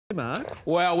Mark?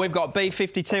 Well, we've got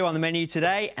B52 on the menu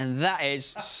today, and that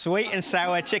is sweet and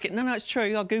sour chicken. No, it's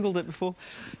true. I Googled it before.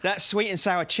 That's sweet and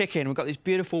sour chicken. We've got these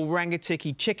beautiful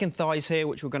Rangitikei chicken thighs here,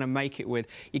 which we're going to make it with.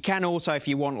 You can also, if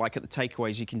you want, like at the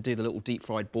takeaways, you can do the little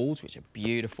deep-fried balls, which are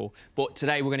beautiful. But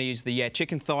today we're going to use the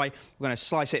chicken thigh. We're going to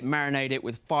slice it, marinate it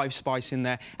with 5 spice in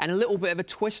there, and a little bit of a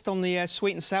twist on the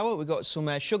sweet and sour. We've got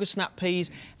some sugar snap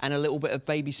peas and a little bit of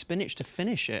baby spinach to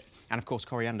finish it. And, of course,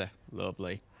 coriander.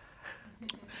 Lovely.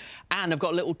 And I've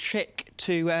got a little trick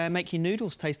to make your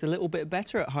noodles taste a little bit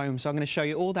better at home, so I'm going to show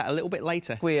you all that a little bit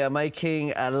later. We are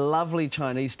making a lovely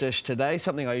Chinese dish today,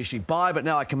 something I usually buy, but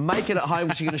now I can make it at home,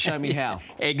 so you're going to show me how.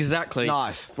 Exactly.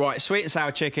 Nice. Right, sweet and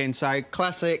sour chicken, so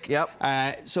classic,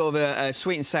 sort of a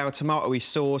sweet and sour tomatoey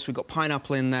sauce. We've got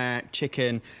pineapple in there,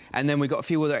 chicken, and then we've got a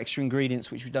few other extra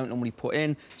ingredients which we don't normally put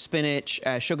in. Spinach,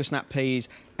 sugar snap peas,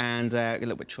 and a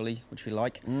little bit chili, which we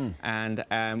like. And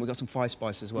we've got some 5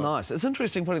 spice as well. Nice. It's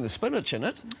interesting putting the spinach in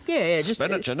it. Yeah, just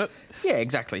spinach in it. Yeah,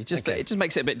 exactly. It just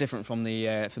makes it a bit different from the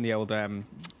old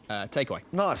takeaway.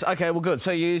 Nice. Okay, well, good.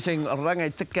 So you're using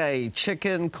Rangitikei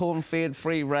chicken, corn-fed,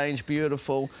 free-range,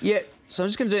 beautiful. Yeah. So I'm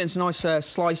just going to do it into nice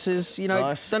slices. You know,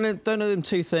 nice. don't do them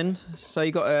too thin. So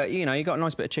you got you got a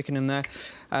nice bit of chicken in there.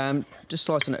 Just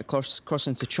slicing it across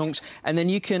into chunks, and then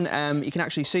you can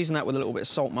actually season that with a little bit of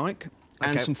salt, Mike,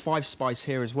 and some 5 spice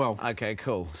here as well. Okay,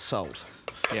 cool. Salt.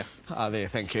 Yeah. Ah, there,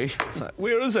 thank you. So,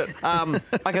 where is it?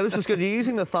 Okay, this is good. You're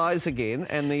using the thighs again,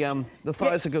 and the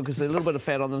thighs are good because there's a little bit of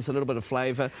fat on them, so a little bit of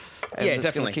flavour. And yeah, it's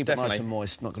definitely. Going to keep it nice and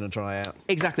moist, not going to dry out.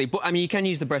 Exactly. But I mean, you can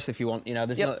use the breast if you want. You know,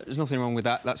 there's nothing wrong with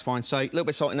that. That's fine. So a little bit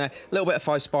of salt in there, a little bit of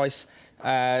 5 spice.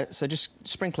 So just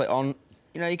sprinkle it on.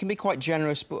 You know, you can be quite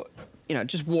generous, but you know,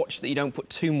 just watch that you don't put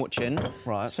too much in.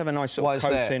 Right. Just have a nice sort of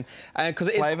coating. Because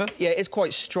it is, flavour? Yeah, it's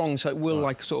quite strong, so it will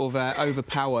like sort of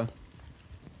overpower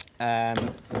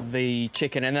the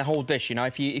chicken and the whole dish. You know,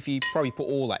 if you probably put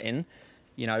all that in,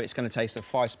 you know, it's going to taste of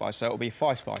 5 spice, so it'll be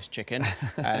 5 spice chicken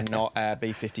and not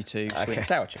B52 sweet and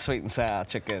sour chicken. Sweet and sour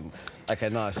chicken. Okay,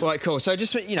 nice. Right, cool. So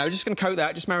just just going to coat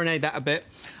that, just marinate that a bit.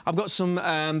 I've got some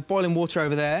boiling water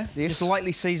over there. Yes. Just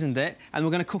lightly seasoned it, and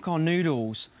we're going to cook our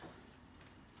noodles.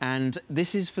 And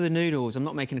this is for the noodles. I'm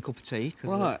not making a cup of tea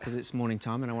because it's morning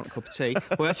time and I want a cup of tea.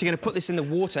 We're actually going to put this in the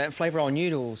water and flavour our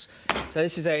noodles. So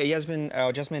this is a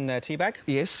jasmine tea bag.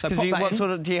 Yes. So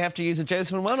do you have to use a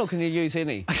jasmine one, or can you use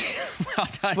any? Well,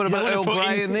 put a bit of Earl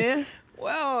Grey in there.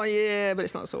 Well, yeah, but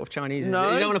it's not sort of Chinese.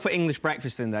 No. You don't want to put English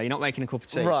breakfast in there. You're not making a cup of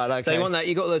tea. Right. Okay. So you want that.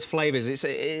 You got those flavours.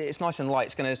 It's nice and light.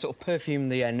 It's going to sort of perfume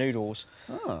the noodles.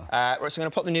 Oh. Right. So I'm going to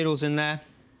put the noodles in there.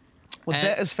 Well,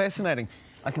 that is fascinating.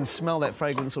 I can smell that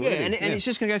fragrance already. Yeah, and it's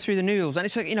just going to go through the noodles, and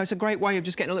it's it's a great way of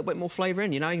just getting a little bit more flavour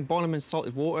in. You know, you can boil them in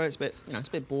salted water. It's a bit it's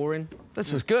a bit boring.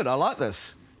 This is good. I like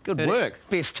this. Good work.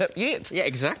 Best tip yet. Yeah,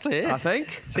 exactly. Yeah. I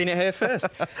think. Seen it here first.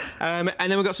 And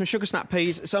then we've got some sugar snap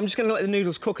peas. So I'm just going to let the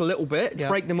noodles cook a little bit,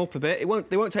 break them up a bit.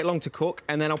 They won't take long to cook,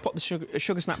 and then I'll pop the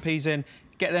sugar snap peas in,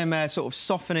 get them sort of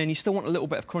softening. You still want a little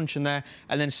bit of crunch in there,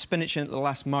 and then spinach in at the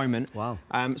last moment. Wow.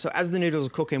 So as the noodles are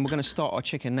cooking, we're going to start our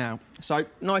chicken now. So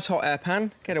nice hot air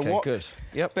pan. Get a wok. Good.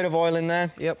 Yep. Bit of oil in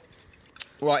there. Yep.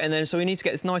 Right, and then so we need to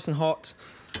get this nice and hot,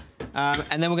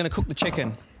 and then we're going to cook the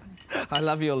chicken. I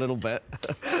love you a little bit.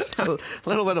 A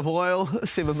little bit of oil,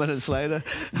 7 minutes later.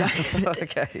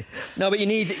 Okay. No, but you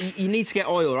need to get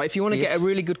oil, right? If you want to get a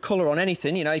really good colour on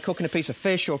anything, you know, you're cooking a piece of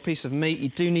fish or a piece of meat, you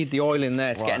do need the oil in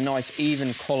there to get a nice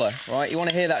even colour, right? You want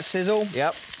to hear that sizzle?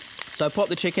 Yep. So pop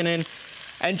the chicken in,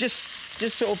 and just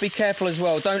sort of be careful as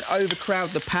well. Don't overcrowd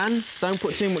the pan. Don't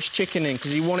put too much chicken in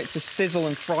because you want it to sizzle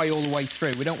and fry all the way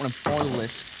through. We don't want to boil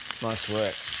this. Nice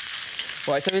work.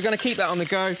 Right, so we're going to keep that on the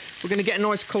go. We're going to get a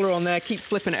nice colour on there, keep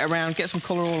flipping it around, get some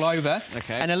colour all over.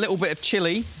 Okay. And a little bit of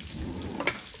chilli.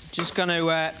 Just going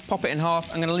to pop it in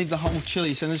half. I'm going to leave the whole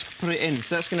chilli, so I'm just put it in.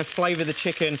 So that's going to flavour the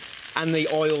chicken and the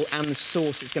oil and the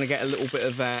sauce. It's going to get a little bit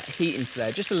of heat into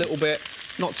there, just a little bit,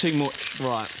 not too much.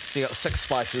 Right, so you got 6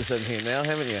 spices in here now,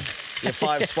 haven't you? Your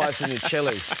 5 spice and your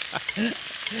chilli.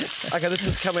 Okay, this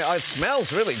is coming. Oh, it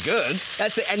smells really good.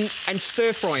 That's it, and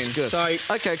stir frying. Good. So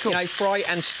okay, cool. You know, fry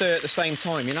and stir at the same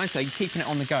time. You know, so you're keeping it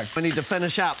on the go. We need to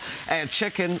finish up our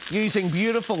chicken using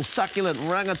beautiful, succulent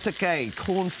Rangitikei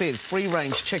corn-fed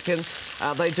free-range chicken.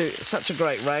 They do such a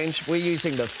great range. We're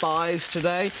using the thighs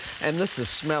today, and this is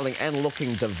smelling and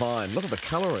looking divine. Look at the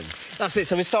colouring. That's it.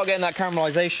 So we start getting that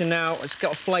caramelisation now. It's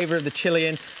got a flavour of the chilli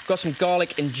in. Got some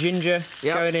garlic and ginger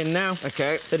going in now.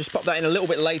 Okay. So just pop that in a little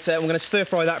bit later. And we're going to stir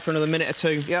fry that for another minute or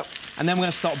 2. Yep. And then we're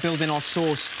going to start building our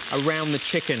sauce around the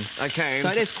chicken. Okay. So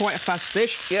it is quite a fast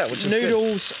dish. Yeah, which is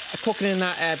Noodles are cooking in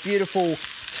that beautiful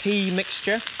tea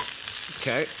mixture.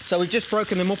 Okay. So we've just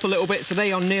broken them up a little bit, so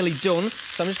they are nearly done.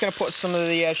 So I'm just going to put some of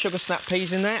the sugar snap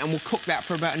peas in there, and we'll cook that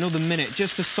for about another minute,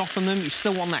 just to soften them. You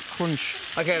still want that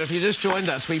crunch. Okay, and if you just joined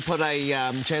us, we put a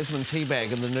jasmine tea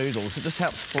bag in the noodles. It just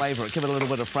helps flavour it, give it a little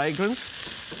bit of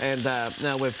fragrance. And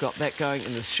now we've got that going,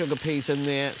 and there's sugar peas in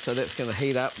there, so that's going to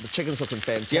heat up. The chicken's looking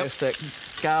fantastic. Yep.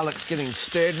 Garlic's getting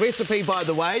stirred. Recipe, by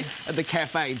the way, at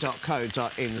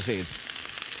thecafe.co.nz.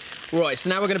 Right, so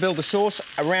now we're going to build the sauce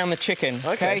around the chicken.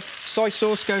 Okay. Soy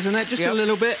sauce goes in there, just a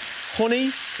little bit.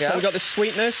 Honey, so we've got the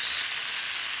sweetness.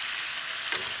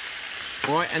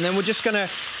 Right, and then we're just gonna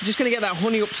get that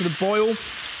honey up to the boil.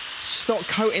 Start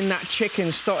coating that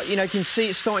chicken. You know, you can see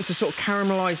it's starting to sort of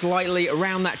caramelise lightly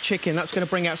around that chicken. That's going to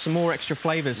bring out some more extra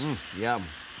flavours. Yum.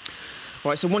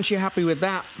 Right, so once you're happy with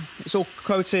that, it's all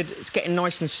coated, it's getting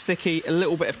nice and sticky, a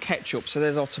little bit of ketchup. So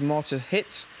there's our tomato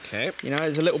hits. Okay. You know,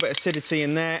 there's a little bit of acidity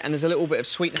in there, and there's a little bit of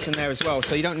sweetness in there as well,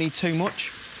 so you don't need too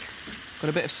much. Got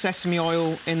a bit of sesame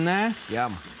oil in there.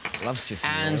 Yum. Love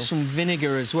sesame oil. And some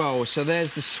vinegar as well. So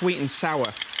there's the sweet and sour.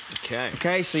 Okay.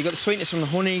 Okay, so you've got the sweetness from the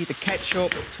honey, the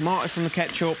ketchup, tomato from the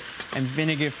ketchup, and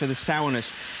vinegar for the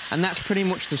sourness. And that's pretty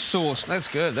much the sauce. That's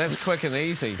good. That's quick and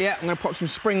easy. Yeah, I'm going to pop some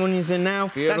spring onions in now.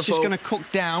 Beautiful. That's just going to cook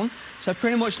down. So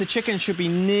pretty much the chicken should be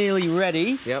nearly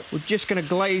ready. Yep. We're just going to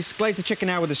glaze the chicken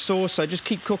out with the sauce. So just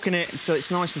keep cooking it until it's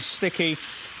nice and sticky.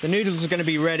 The noodles are going to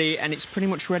be ready, and it's pretty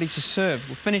much ready to serve.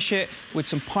 We'll finish it with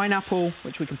some pineapple,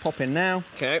 which we can pop in now.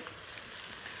 Okay.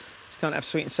 Can't have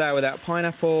sweet and sour without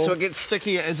pineapple. So it gets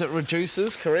stickier as it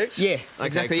reduces, correct? Yeah,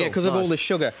 exactly, cool. yeah, because of all the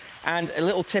sugar. And a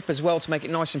little tip as well to make it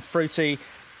nice and fruity,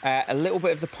 a little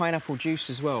bit of the pineapple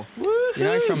juice as well. You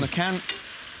know, from the can.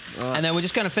 Right. And then we're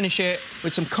just going to finish it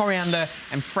with some coriander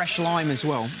and fresh lime as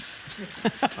well.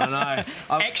 I know.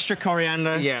 Extra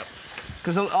coriander. Yeah.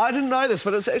 Because I didn't know this,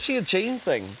 but it's actually a gene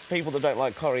thing. People that don't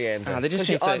like coriander. They just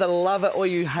you need to either love it or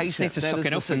you hate it. Need to suck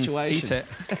it up and eat it.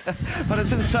 But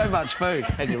it's in so much food.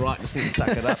 And you're right, just need to suck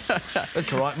it up.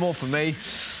 It's all right, more for me.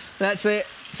 That's it.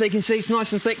 So you can see it's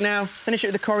nice and thick now. Finish it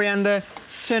with the coriander.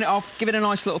 Turn it off. Give it a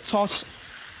nice little toss.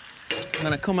 I'm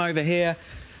going to come over here,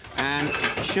 and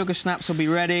sugar snaps will be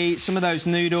ready. Some of those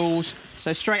noodles.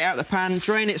 So straight out the pan.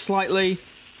 Drain it slightly,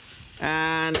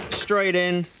 and straight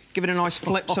in. Give it a nice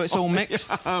flip so it's all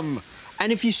mixed. And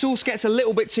if your sauce gets a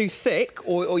little bit too thick,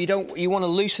 or you want to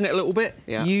loosen it a little bit,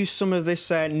 use some of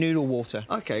this noodle water.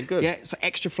 Okay, good. Yeah, it's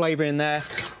extra flavour in there.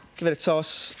 Give it a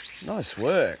toss. Nice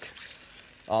work.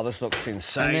 Oh, this looks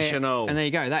sensational. And there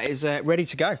you go. That is ready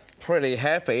to go. Pretty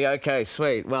happy. Okay,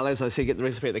 sweet. Well, as I said, get the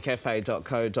recipe at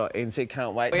thecafe.co.nz.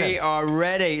 Can't wait. We are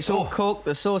ready. It's all cooked.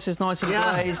 The sauce is nice and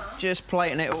glazed. Just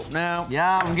plating it up now.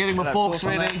 Yeah, I'm getting my forks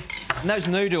ready. And those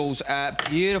noodles are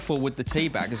beautiful with the tea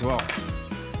bag as well.